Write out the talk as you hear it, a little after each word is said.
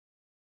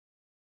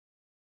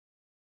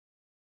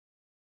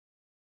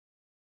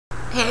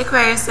Hey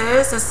Aquarius,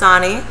 it's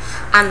Sonny,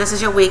 and this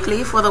is your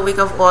weekly for the week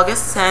of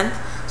August 10th,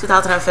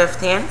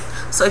 2015.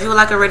 So if you would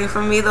like a reading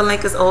from me, the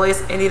link is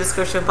always in the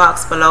description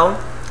box below.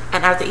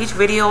 And after each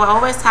video, I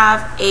always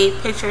have a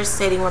picture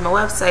stating where my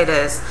website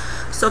is.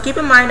 So keep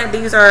in mind that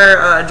these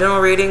are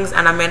general readings,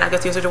 and I may not get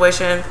to your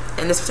situation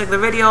in this particular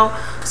video.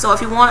 So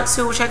if you want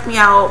to check me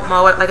out,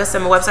 like I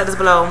said, my website is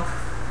below.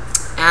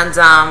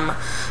 And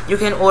you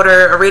can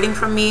order a reading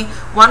from me.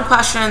 One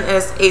question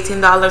is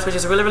 $18, which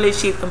is really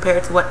cheap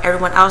compared to what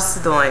everyone else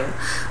is doing.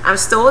 I'm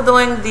still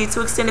doing the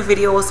 2 extended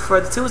videos for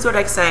the 2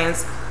 zodiac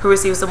signs who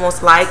receives the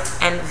most liked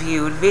and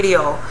viewed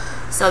video.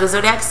 So the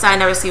zodiac sign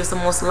that receives the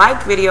most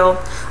liked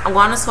video, I'm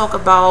going to talk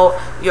about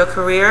your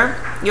career,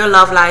 your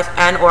love life,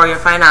 and or your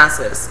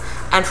finances.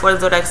 And for the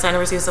zodiac sign that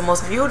receives the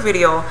most viewed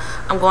video,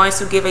 I'm going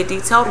to give a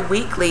detailed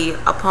weekly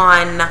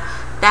upon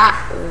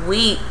that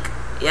week.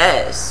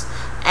 Yes.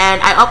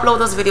 And I upload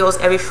those videos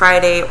every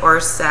Friday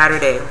or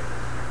Saturday.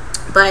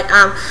 But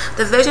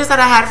the visions that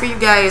I had for you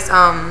guys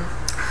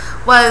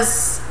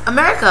was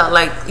America,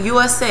 like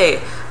USA,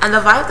 and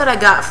the vibe that I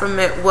got from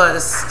it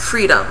was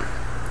freedom.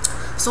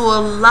 So a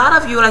lot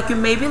of you, like, you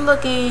may be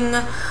looking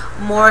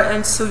more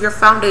into your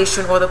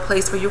foundation or the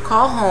place where you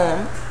call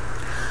home,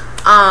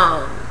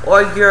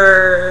 or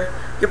your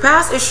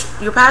past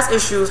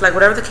issues, like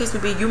whatever the case may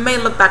be. You may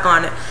look back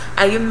on it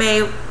and you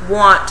may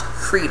want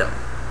freedom.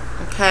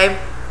 Okay.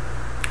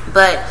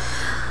 But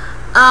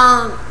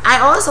I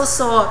also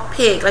saw a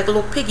pig, like a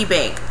little piggy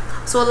bank.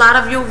 So a lot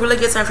of you really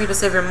get time for you to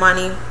save your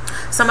money.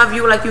 Some of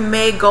you, like, you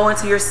may go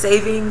into your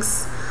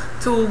savings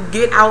to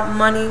get out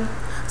money.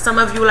 Some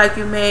of you, like,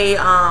 you may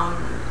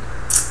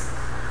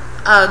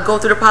go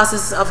through the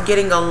process of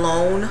getting a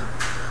loan.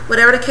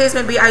 Whatever the case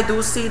may be, I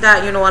do see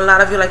that, you know, a lot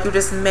of you, like, you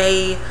just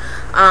may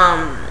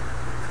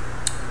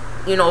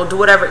you know, do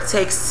whatever it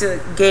takes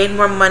to gain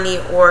more money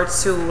or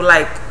to,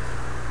 like,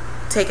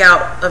 take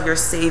out of your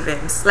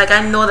savings. Like,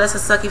 I know that's a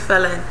sucky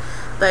feeling,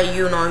 but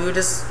you know, you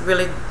just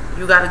really,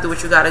 you got to do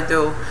what you got to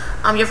do.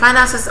 Your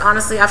finances,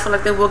 honestly, I feel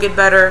like they will get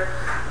better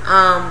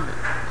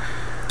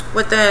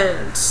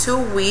within 2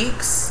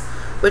 weeks,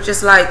 which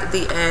is like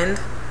the end,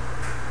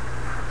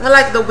 well,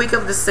 like the week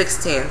of the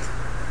 16th.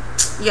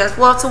 Yes,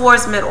 well,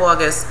 towards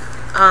mid-August.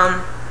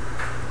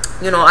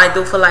 You know, I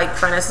do feel like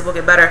finances will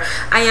get better.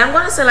 I am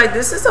going to say, like,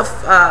 this is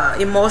a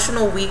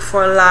emotional week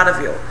for a lot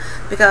of you,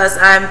 because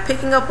I'm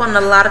picking up on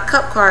a lot of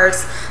cup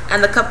cards,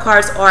 and the cup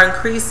cards are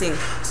increasing.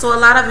 So a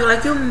lot of you,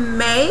 like, you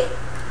may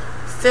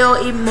feel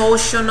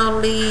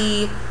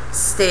emotionally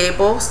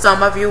stable.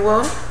 Some of you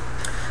will,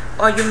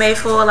 or you may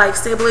feel like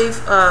stably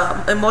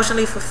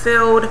emotionally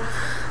fulfilled.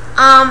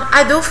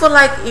 I do feel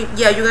like,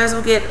 yeah, you guys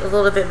will get a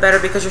little bit better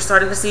because you're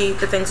starting to see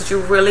the things that you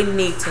really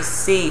need to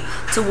see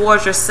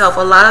towards yourself.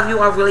 A lot of you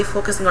are really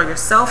focusing on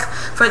yourself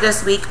for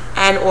this week,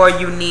 and or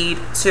you need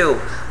to.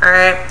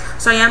 Alright,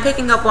 so I am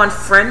picking up on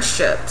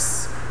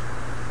friendships.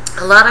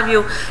 A lot of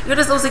you, you're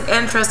just losing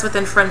interest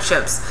within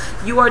friendships.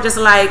 You are just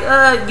like,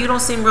 you don't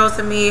seem real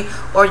to me,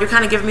 or you're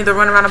kind of giving me the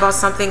runaround about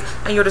something,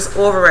 and you're just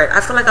over it.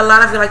 I feel like a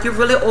lot of you, like, you're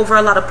really over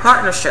a lot of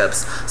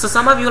partnerships. So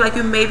some of you, like,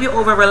 you may be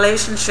over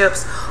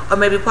relationships or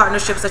maybe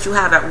partnerships that you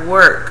have at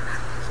work.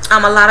 A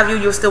lot of you,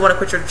 you still want to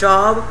quit your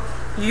job.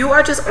 You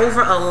are just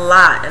over a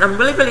lot, and I'm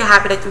really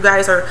happy that you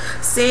guys are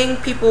seeing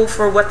people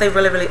for what they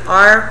really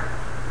are.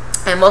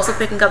 I'm also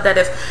picking up that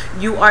if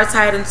you are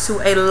tied into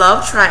a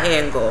love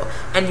triangle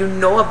and you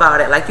know about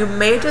it, like, you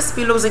may just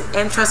be losing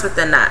interest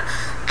within that.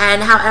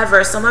 And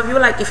however, some of you,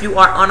 like, if you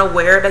are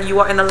unaware that you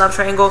are in a love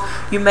triangle,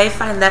 you may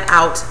find that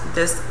out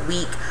this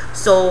week.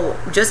 So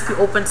just be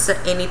open to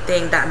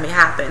anything that may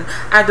happen.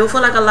 I do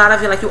feel like a lot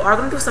of you, like, you are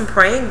going to do some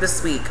praying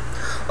this week,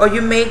 or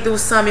you may do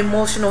some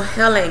emotional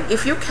healing.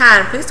 If you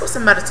can, please do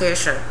some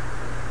meditation.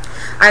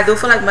 I do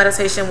feel like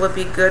meditation would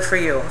be good for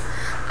you.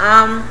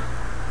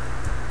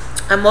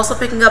 I'm also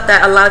picking up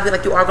that a lot of you,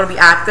 like, you are going to be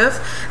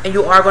active and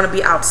you are going to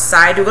be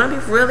outside. You're going to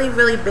be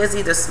really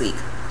busy this week.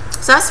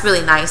 So that's really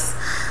nice.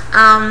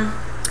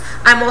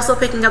 I'm also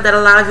picking up that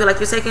a lot of you, like,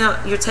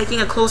 you're taking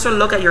a closer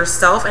look at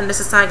yourself, and this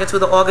is tying into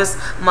the August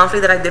monthly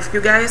that I did for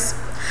you guys.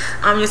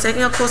 You're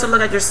taking a closer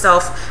look at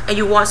yourself, and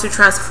you want to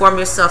transform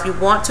yourself. You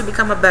want to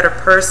become a better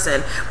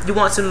person. You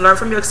want to learn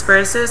from your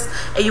experiences,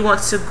 and you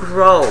want to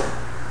grow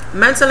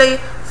mentally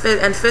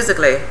and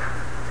physically.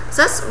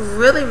 So that's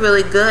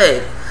really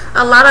good.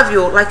 A lot of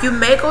you, like, you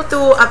may go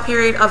through a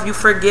period of you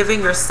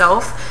forgiving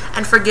yourself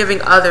and forgiving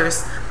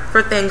others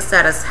for things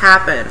that has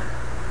happened.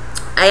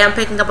 I am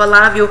picking up a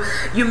lot of you,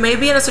 you may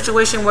be in a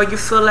situation where you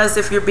feel as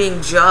if you're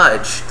being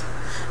judged,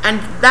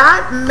 and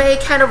that may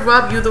kind of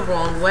rub you the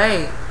wrong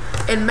way.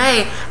 It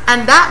may,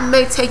 and that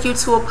may take you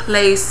to a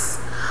place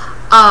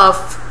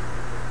of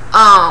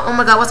oh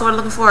my god, what's the word I'm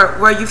looking for,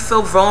 where you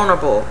feel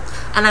vulnerable.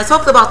 And I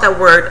talked about that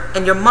word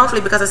in your monthly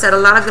because I said a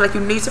lot of you, like,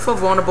 you need to feel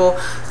vulnerable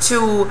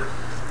to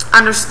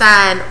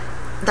understand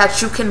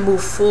that you can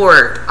move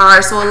forward.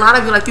 Alright, so a lot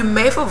of you, like, you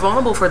may feel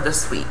vulnerable for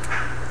this week.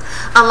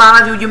 A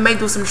lot of you, you may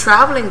do some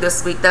traveling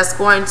this week that's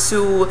going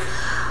to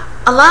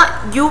a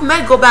lot, you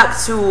may go back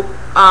to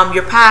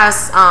your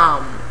past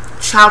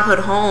childhood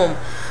home.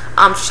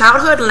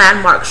 childhood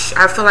landmarks.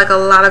 I feel like a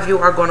lot of you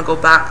are going to go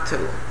back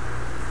to,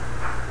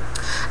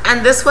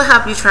 and this will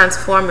help you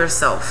transform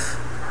yourself.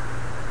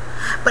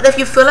 But if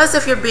you feel as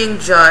if you're being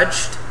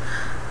judged,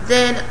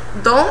 then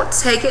don't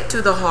take it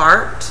to the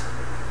heart.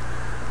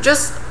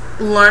 Just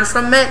learn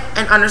from it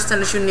and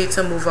understand that you need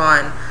to move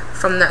on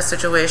from that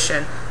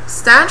situation.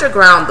 Stand your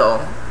ground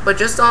though, but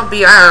just don't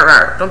be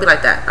don't be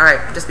like that. All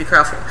right, just be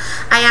careful.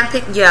 I am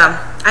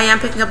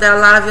picking up that a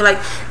lot of you, like,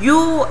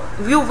 you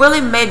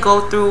really may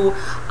go through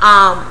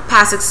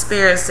past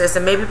experiences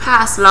and maybe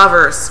past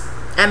lovers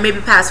and maybe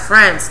past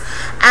friends,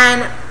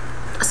 and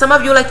some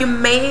of you, like, you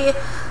may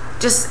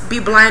just be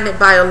blinded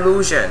by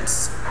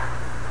illusions.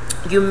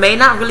 You may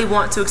not really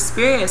want to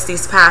experience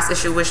these past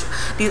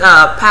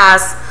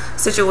past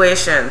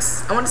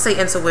situations. I want to say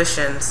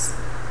intuitions.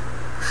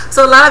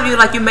 So a lot of you,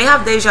 like, you may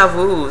have deja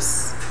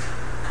vus.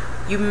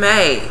 You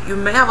may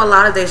have a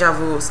lot of deja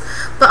vus.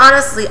 But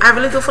honestly, I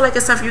really do feel like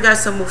it's time for you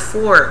guys to move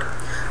forward.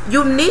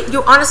 You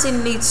honestly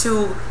need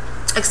to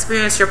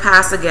experience your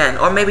past again,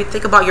 or maybe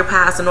think about your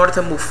past in order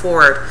to move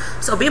forward.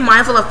 So be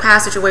mindful of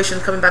past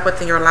situations coming back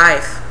within your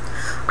life.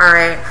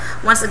 Alright,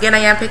 once again, I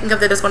am picking up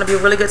that it's going to be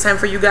a really good time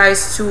for you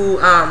guys to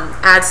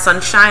add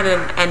sunshine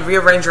and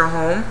rearrange your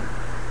home.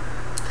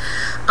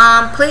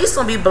 Please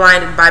don't be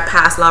blinded by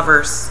past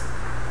lovers.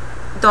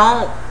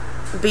 Don't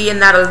be in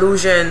that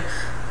illusion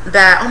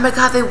that, oh my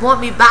God, they want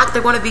me back,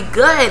 they're going to be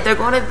good, they're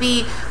going to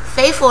be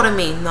faithful to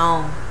me.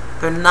 No,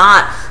 they're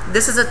not.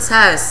 This is a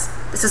test.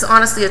 This is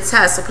honestly a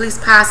test, so please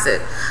pass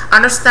it.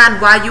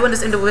 Understand why you and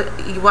this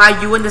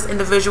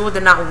individual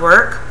did not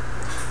work,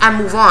 and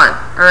move on.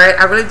 All right,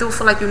 I really do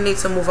feel like you need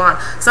to move on.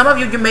 Some of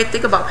you may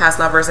think about past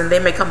lovers and they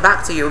may come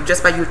back to you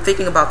just by you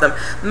thinking about them.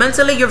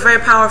 Mentally, you're very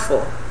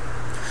powerful,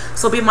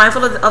 so be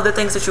mindful of the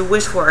things that you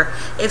wish for.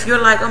 If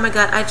you're like, oh my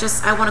God,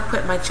 I want to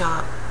quit my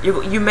job,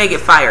 you may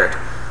get fired,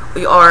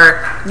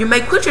 or you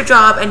may quit your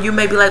job and you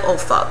may be like, oh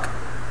fuck,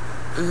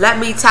 let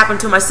me tap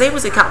into my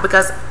savings account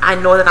because I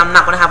know that I'm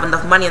not going to have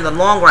enough money in the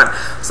long run.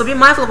 So be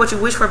mindful of what you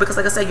wish for, because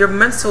like I said, your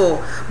mental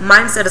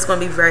mindset is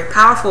going to be very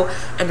powerful,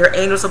 and your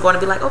angels are going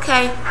to be like,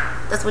 okay,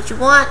 that's what you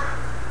want,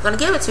 I'm going to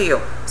give it to you.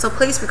 So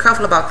please be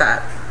careful about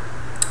that.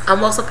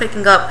 I'm also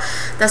picking up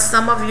that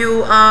some of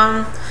you,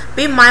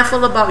 be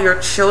mindful about your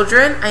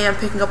children. I am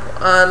picking up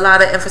a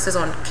lot of emphasis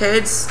on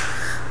kids.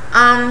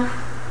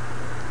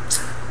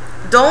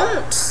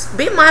 Don't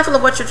be mindful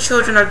of what your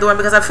children are doing,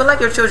 because I feel like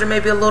your children may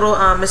be a little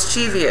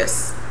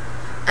mischievous,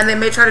 and they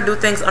may try to do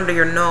things under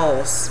your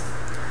nose.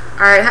 All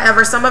right,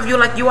 however, some of you,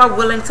 like, you are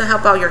willing to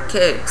help out your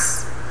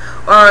kids,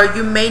 or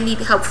you may need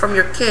help from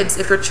your kids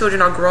if your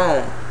children are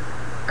grown.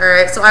 All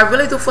right, so I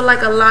really do feel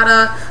like a lot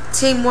of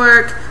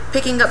teamwork,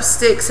 picking up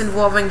sticks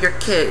involving your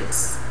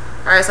kids.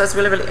 All right, so it's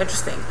really, really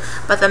interesting.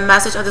 But the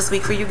message of this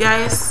week for you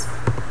guys: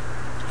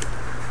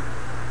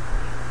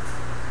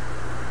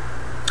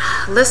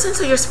 listen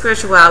to your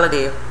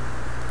spirituality.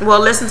 Well,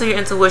 listen to your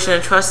intuition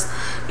and trust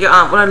your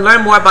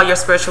learn more about your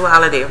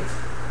spirituality.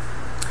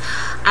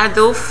 I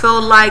do feel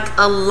like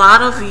a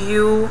lot of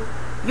you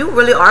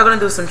really are going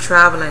to do some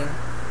traveling.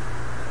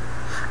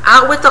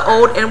 Out with the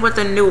old, in with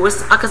the new.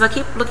 Because I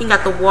keep looking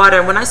at the water,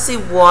 and when I see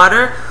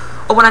water,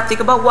 or when I think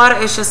about water,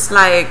 it's just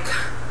like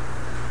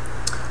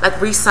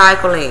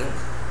recycling,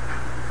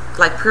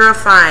 like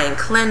purifying,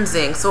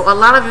 cleansing. So a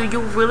lot of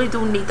you really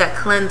do need that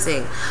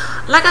cleansing.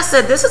 Like I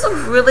said, this is a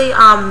really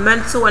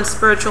mental and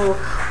spiritual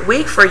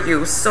week for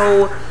you,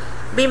 so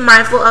be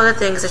mindful of the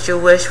things that you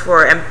wish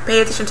for, and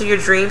pay attention to your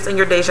dreams and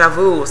your deja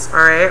vus.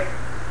 All right,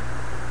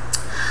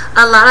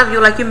 a lot of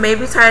you, like, you may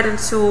be tied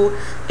into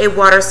a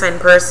water sign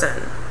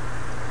person.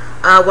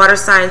 Water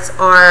signs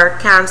are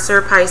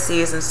Cancer,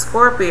 Pisces, and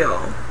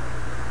Scorpio.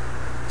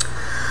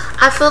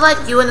 I feel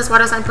like you and this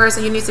water sign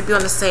person, you need to be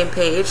on the same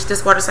page.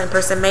 This water sign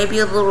person may be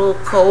a little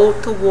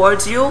cold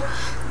towards you.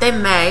 They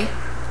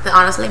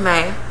honestly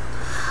may.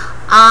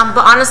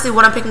 But honestly,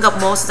 what I'm picking up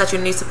most is that you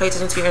need to pay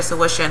attention to your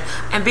intuition,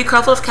 and be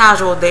careful of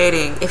casual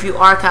dating. If you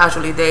are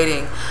casually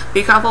dating,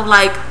 be careful of,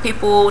 like,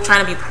 people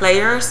trying to be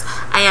players.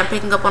 I am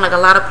picking up on, like, a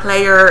lot of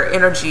player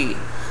energy.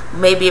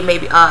 Maybe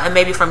and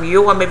maybe from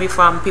you, or maybe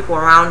from people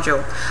around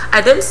you.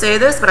 I didn't say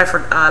this, but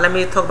let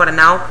me talk about it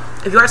now.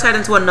 If you are tied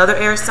into another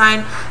air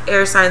signs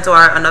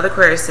are another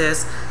Aquarius,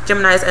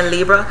 Geminis, and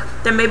Libra,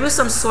 there may be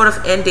some sort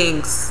of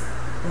endings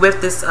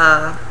with this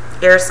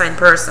air sign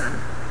person,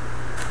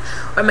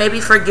 or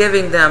maybe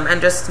forgiving them and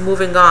just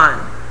moving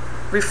on,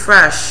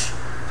 refresh.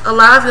 A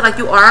lot of you,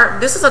 like,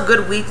 this is a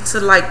good week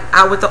to, like,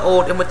 out with the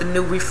old and with the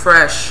new,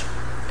 refresh.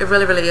 It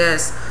really, really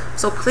is.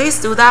 So please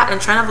do that, and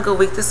try to have a good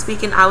week this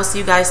week, and I will see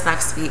you guys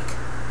next week.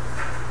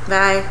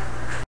 Bye.